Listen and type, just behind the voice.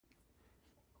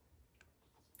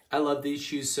I love these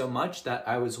shoes so much that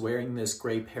I was wearing this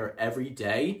gray pair every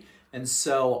day. And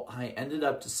so I ended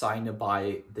up deciding to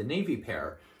buy the navy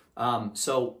pair.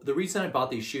 So the reason I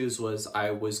bought these shoes was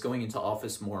I was going into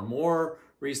office more and more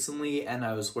recently, and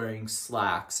I was wearing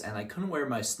slacks, and I couldn't wear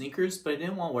my sneakers, but I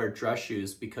didn't want to wear dress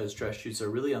shoes because dress shoes are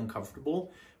really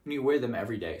uncomfortable when you wear them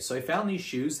every day. So I found these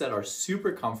shoes that are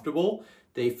super comfortable.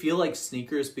 They feel like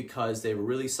sneakers because they have a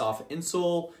really soft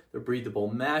insole, they're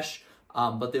breathable mesh,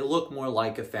 but they look more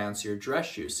like a fancier dress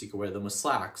shoe, so you can wear them with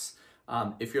slacks.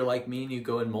 If you're like me and you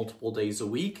go in multiple days a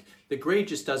week, the gray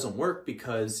just doesn't work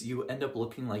because you end up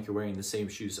looking like you're wearing the same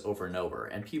shoes over and over,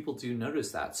 and people do notice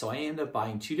that. So I end up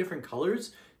buying 2 different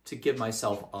colors to give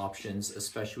myself options,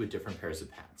 especially with different pairs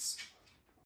of pants.